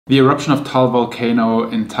The eruption of TAAL volcano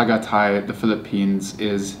in Tagaytay, the Philippines,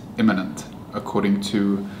 is imminent, according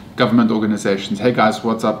to government organizations. Hey guys,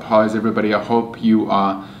 what's up? How is everybody? I hope you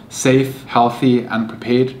are safe, healthy, and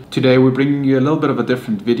prepared. Today we're bringing you a little bit of a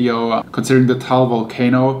different video considering the TAAL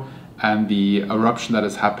volcano and the eruption that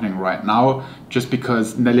is happening right now, just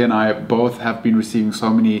because Nelly and I both have been receiving so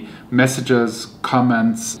many messages,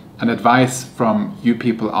 comments, and advice from you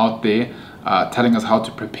people out there telling us how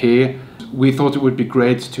to prepare. We thought it would be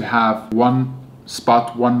great to have one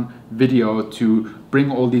spot, one video to bring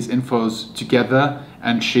all these infos together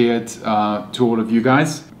and share it to all of you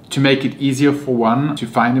guys, to make it easier for one to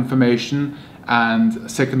find information, and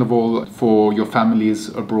second of all for your families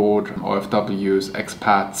abroad, OFWs,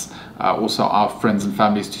 expats, also our friends and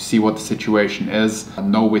families, to see what the situation is and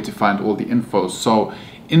know where to find all the info. So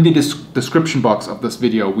in the description box of this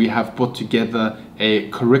video, we have put together a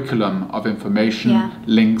curriculum of information,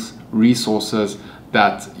 links, resources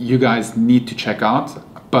that you guys need to check out.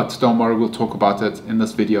 But don't worry, we'll talk about it in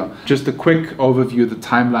this video. Just a quick overview, the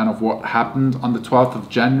timeline of what happened on the 12th of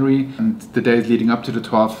January and the days leading up to the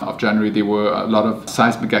 12th of January. There were a lot of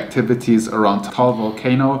seismic activities around TAAL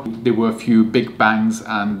volcano. There were a few big bangs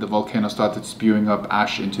and the volcano started spewing up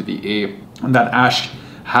ash into the air. And that ash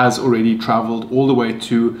has already traveled all the way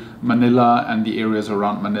to Manila and the areas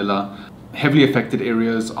around Manila. Heavily affected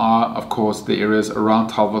areas are, of course, the areas around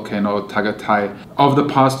TAAL volcano, Tagaytay. Over the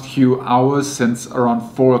past few hours, since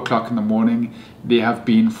around 4 o'clock in the morning, there have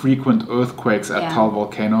been frequent earthquakes at TAAL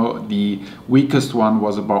volcano. The weakest one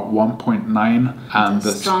was about 1.9 and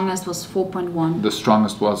the strongest was 4.1. The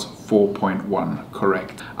strongest was 4.1,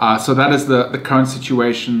 correct. So that is the current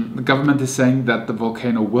situation. The government is saying that the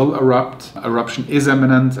volcano will erupt. Eruption is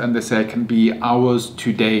imminent, and they say it can be hours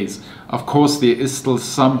to days. Of course, there is still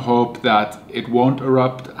some hope that it won't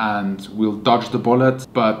erupt and we'll dodge the bullet,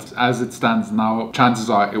 but as it stands now, chances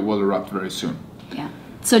are it will erupt very soon. Yeah.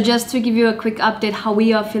 So just to give you a quick update how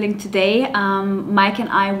we are feeling today, Mike and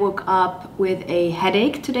I woke up with a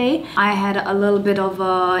headache today. I had a little bit of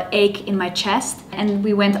a ache in my chest, and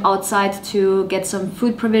we went outside to get some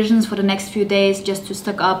food provisions for the next few days, just to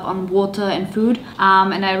stock up on water and food.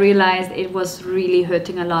 And I realized it was really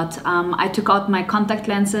hurting a lot. I took out my contact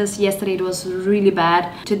lenses. Yesterday it was really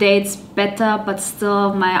bad. Today it's better, but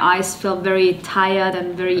still my eyes feel very tired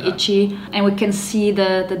and very itchy. And we can see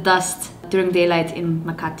the dust during daylight in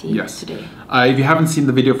Makati today. If you haven't seen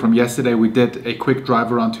the video from yesterday, we did a quick drive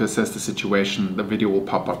around to assess the situation. The video will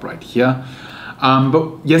pop up right here.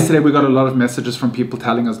 But yesterday we got a lot of messages from people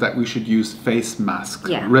telling us that we should use face masks,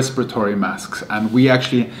 respiratory masks. And we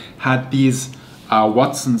actually had these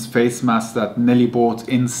Watson's face masks that Nelly bought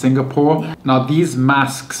in Singapore. Now these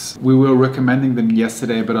masks, we were recommending them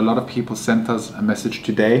yesterday, but a lot of people sent us a message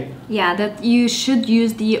today. Yeah, that you should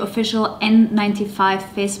use the official N95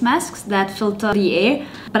 face masks that filter the air.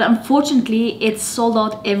 But unfortunately, it's sold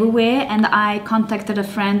out everywhere, and I contacted a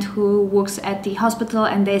friend who works at the hospital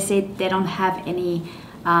and they say they don't have any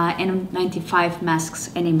N95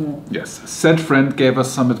 masks anymore. Yes, said friend gave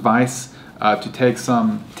us some advice to take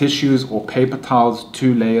some tissues or paper towels,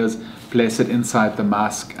 2 layers, place it inside the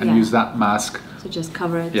mask and use that mask. So just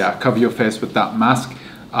cover it. Yeah, cover your face with that mask.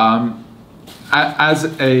 As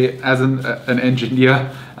an engineer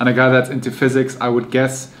and a guy that's into physics, I would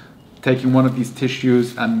guess taking one of these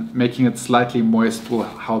tissues and making it slightly moist will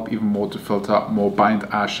help even more to filter up more, bind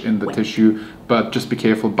ash in the tissue. But just be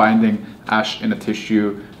careful, binding ash in a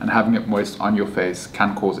tissue and having it moist on your face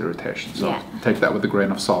can cause irritation. So take that with a grain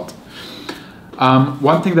of salt.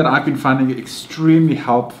 One thing that I've been finding extremely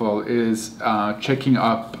helpful is checking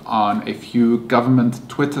up on a few government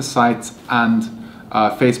Twitter sites and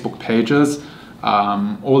Facebook pages.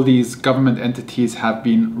 All these government entities have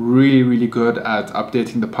been really good at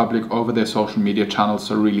updating the public over their social media channels,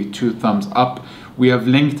 so really 2 thumbs up. We have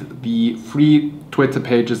linked the free Twitter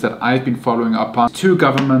pages that I've been following up on, 2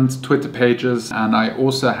 government Twitter pages, and I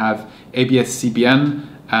also have ABS-CBN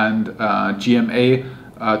and GMA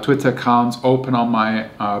Twitter accounts open on my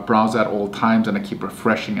browser at all times, and I keep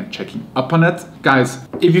refreshing and checking up on it. Guys,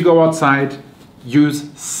 if you go outside,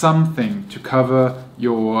 use something to cover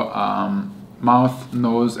your mouth,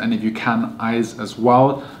 nose, and if you can, eyes as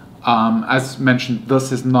well. As mentioned,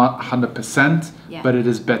 this is not 100%, but it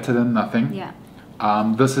is better than nothing.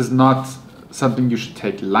 This is not something you should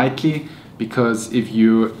take lightly, because if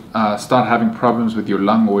you start having problems with your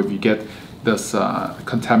lung, or if you get this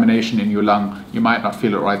contamination in your lung, you might not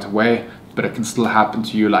feel it right away, but it can still happen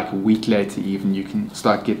to you like a week later even. You can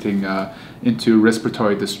start getting into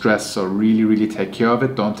respiratory distress, so really take care of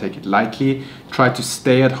it. Don't take it lightly. Try to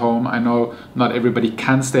stay at home. I know not everybody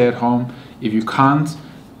can stay at home. If you can't,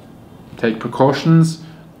 take precautions.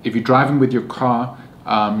 if you're driving with your car,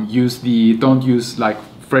 don't use like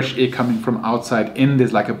fresh air coming from outside in.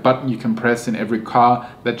 There's like a button you can press in every car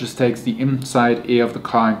that just takes the inside air of the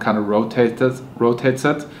car and kind of rotates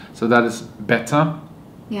it. So that is better.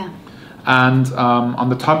 Yeah. And on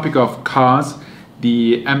the topic of cars,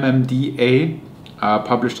 the MMDA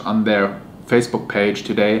published on their Facebook page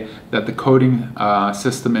today that the coding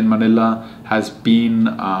system in Manila has been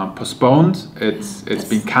postponed. It's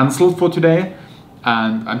been cancelled for today,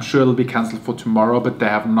 and I'm sure it'll be cancelled for tomorrow, but they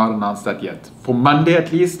have not announced that yet. For Monday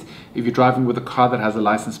at least, if you're driving with a car that has a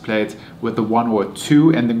license plate with a 1 or a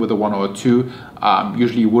 2, ending with a 1 or a 2,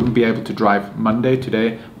 usually you wouldn't be able to drive Monday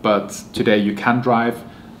today, but today you can drive,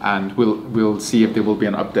 and we'll see if there will be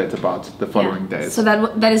an update about the following days. So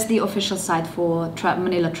that is the official site for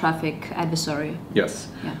Manila Traffic Advisory. Yes.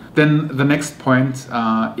 Yeah. Then the next point,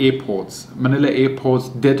 airports. Manila airports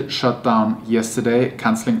did shut down yesterday,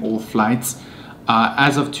 cancelling all flights.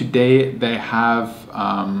 As of today, they have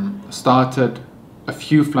started a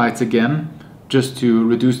few flights again, just to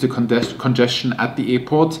reduce the congestion at the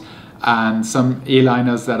airport, and some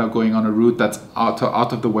airliners that are going on a route that's out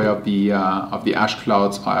of the way of the ash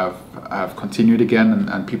clouds have continued again,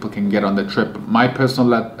 and people can get on the trip. My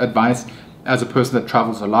personal advice, as a person that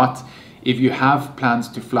travels a lot, if you have plans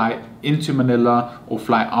to fly into Manila or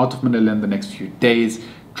fly out of Manila in the next few days,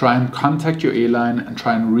 try and contact your airline and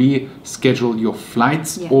try and reschedule your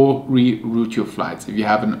flights or reroute your flights. If you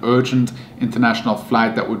have an urgent international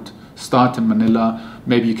flight that would start in Manila,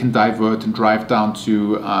 maybe you can divert and drive down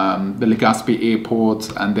to the Legazpi airport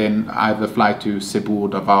and then either fly to Cebu or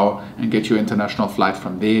Davao and get your international flight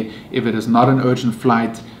from there. If it is not an urgent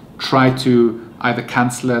flight, try to either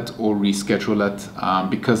cancel it or reschedule it,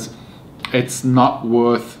 because it's not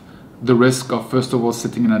worth the risk of, first of all,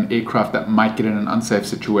 sitting in an aircraft that might get in an unsafe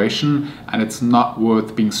situation, and it's not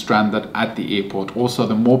worth being stranded at the airport. Also,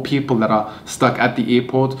 the more people that are stuck at the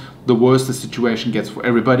airport, the worse the situation gets for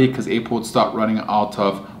everybody, because airports start running out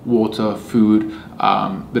of water, food,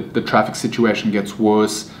 the traffic situation gets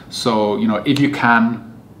worse. So, if you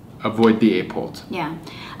can, avoid the airport. Yeah.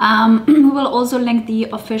 We will also link the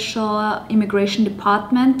official immigration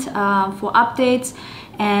department for updates,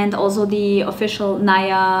 and also the official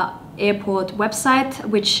Naya airport website,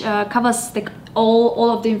 which covers all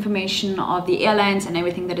of the information of the airlines and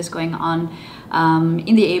everything that is going on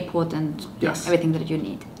in the airport, and everything that you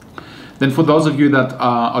need. Then for those of you that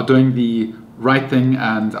are doing the right thing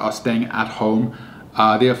and are staying at home,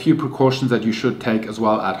 there are a few precautions that you should take as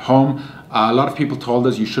well at home. A lot of people told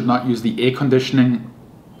us you should not use the air conditioning.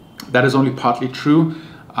 That is only partly true.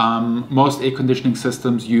 Most air conditioning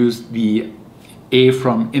systems use the air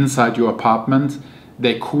from inside your apartment.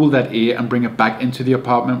 They cool that air and bring it back into the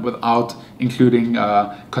apartment without including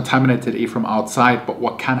contaminated air from outside. But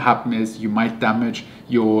what can happen is you might damage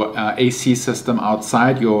your AC system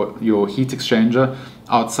outside, your heat exchanger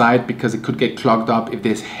outside, because it could get clogged up if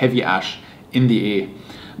there's heavy ash in the air.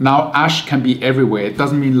 Now, ash can be everywhere. It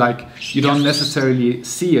doesn't mean like you don't necessarily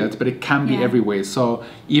see it, but it can be everywhere. So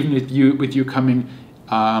even with you coming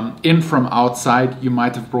in from outside, you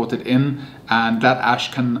might have brought it in, and that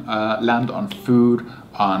ash can land on food,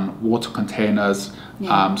 on water containers.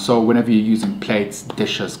 So whenever you're using plates,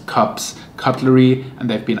 dishes, cups, cutlery, and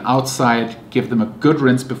they've been outside, give them a good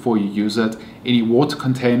rinse before you use it. Any water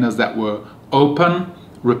containers that were open,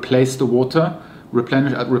 replace the water,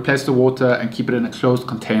 replace the water and keep it in a closed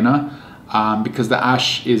container, because the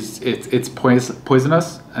ash it's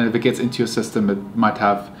poisonous, and if it gets into your system, it might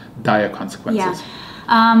have dire consequences.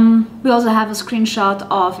 We also have a screenshot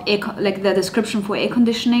of the description for air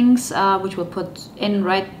conditionings, which we'll put in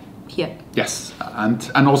right here. Yes,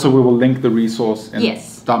 and also we will link the resource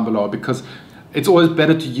down below, because it's always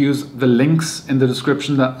better to use the links in the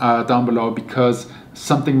description down below, because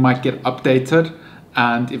something might get updated.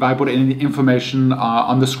 And if I put any information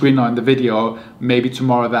on the screen or in the video, maybe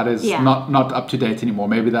tomorrow that is not up to date anymore.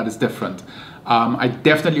 Maybe that is different. I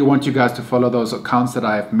definitely want you guys to follow those accounts that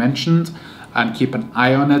I have mentioned and keep an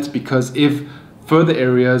eye on it, because if further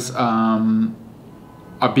areas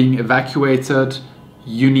are being evacuated,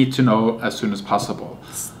 you need to know as soon as possible.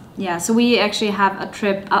 Yeah, so we actually have a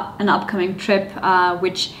trip, an upcoming trip,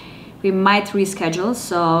 which we might reschedule,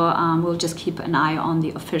 so we'll just keep an eye on the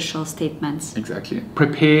official statements. Exactly.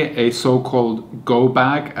 Prepare a so-called go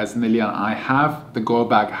bag, as Nelly and I have. The go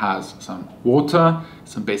bag has some water,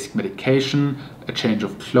 some basic medication, a change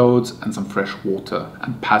of clothes, and some fresh water,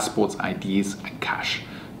 and passports, IDs, and cash.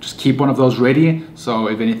 Just keep one of those ready, so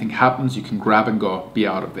if anything happens, you can grab and go, be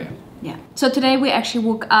out of there. Yeah. So today we actually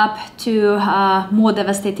woke up to more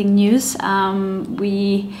devastating news.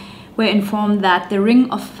 We we're informed that the ring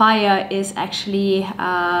of fire is actually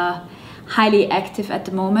highly active at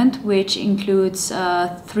the moment, which includes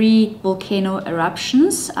 3 volcano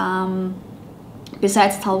eruptions.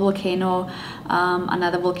 Besides TAAL volcano,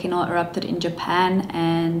 another volcano erupted in Japan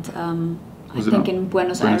and I think in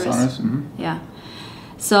Buenos Aires. Mm-hmm. Yeah.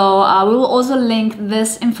 So we will also link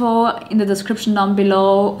this info in the description down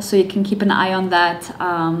below, so you can keep an eye on that,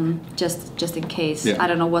 just in case. Yeah. I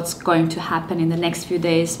don't know what's going to happen in the next few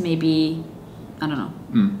days. Maybe, I don't know.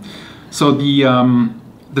 So the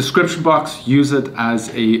description box, use it as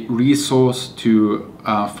a resource to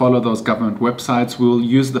follow those government websites. We'll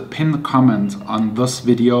use the pinned comment on this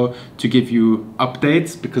video to give you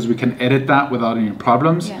updates, because we can edit that without any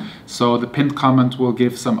problems. Yeah. So the pinned comment will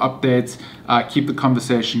give some updates. Keep the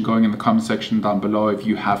conversation going in the comment section down below. If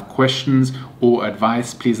you have questions or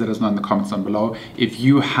advice, please let us know in the comments down below. If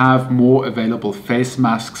you have more available face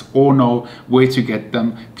masks or know where to get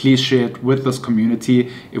them, please share it with this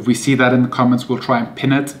community. If we see that in the comments, we'll try and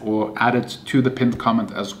pin it or add it to the pinned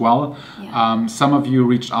comment as well. Yeah. Some of you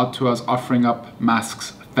reached out to us offering up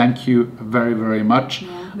masks. Thank you very, very much.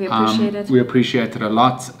 Yeah, we appreciate it. We appreciate it a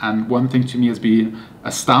lot. And one thing to me has been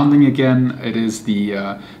astounding again, it is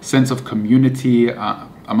the sense of community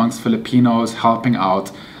amongst Filipinos helping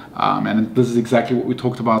out. And this is exactly what we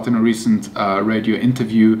talked about in a recent radio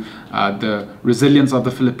interview. The resilience of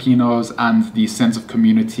the Filipinos and the sense of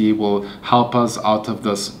community will help us out of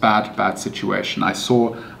this bad situation. I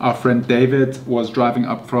saw our friend David was driving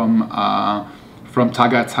up from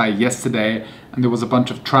Tagaytay yesterday, and there was a bunch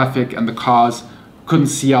of traffic and the cars couldn't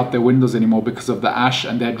see out their windows anymore because of the ash,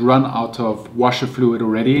 and they'd run out of washer fluid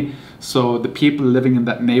already. So the people living in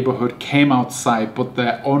that neighborhood came outside, put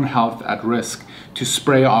their own health at risk to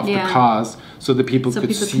spray off the cars so the people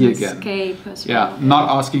could see again. Escape as well. Yeah, not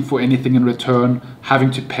asking for anything in return,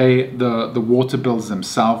 having to pay the water bills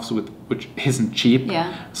themselves, which isn't cheap.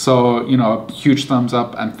 Yeah. So, you know, huge thumbs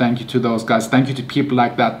up and thank you to those guys. Thank you to people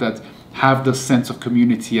like that have the sense of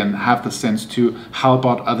community and have the sense to help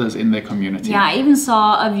out others in their community. Yeah, I even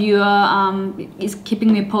saw a viewer is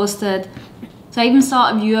keeping me posted. So I even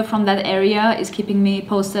saw a viewer from that area is keeping me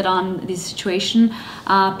posted on this situation.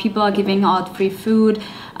 People are giving out free food.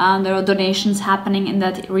 There are donations happening in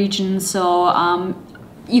that region. So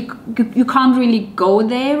you can't really go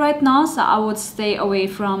there right now. So I would stay away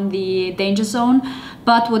from the danger zone.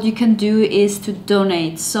 But what you can do is to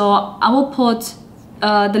donate. So I will put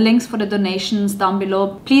the links for the donations down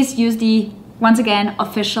below. Please use the, once again,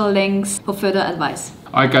 official links for further advice.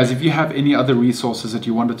 Alright guys, if you have any other resources that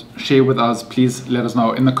you want to share with us, please let us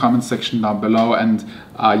know in the comment section down below, and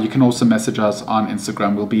you can also message us on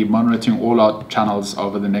Instagram. We'll be monitoring all our channels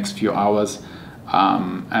over the next few hours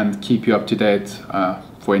and keep you up to date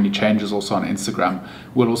for any changes also on Instagram.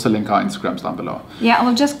 We'll also link our Instagrams down below. Yeah, I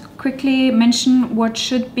will just quickly mention what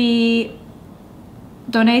should be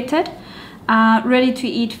donated.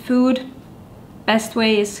 Ready-to-eat food, best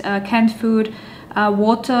way is canned food,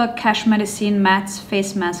 water, cash medicine, mats,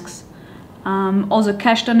 face masks, also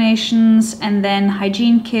cash donations, and then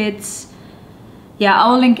hygiene kits. Yeah,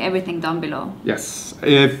 I'll link everything down below. Yes,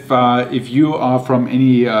 if you are from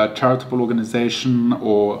any charitable organization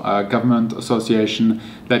or government association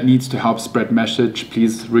that needs to help spread message,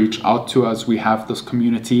 please reach out to us. We have this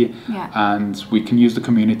community, and we can use the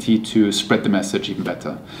community to spread the message even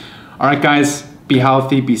better. All right, guys, be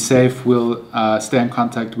healthy, be safe. We'll stay in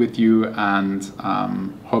contact with you, and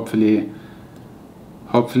hopefully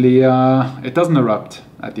it doesn't erupt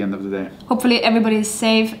at the end of the day. Hopefully everybody is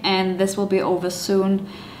safe and this will be over soon.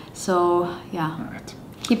 So yeah, all right.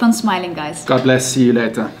 Keep on smiling, guys. God bless. See you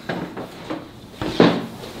later.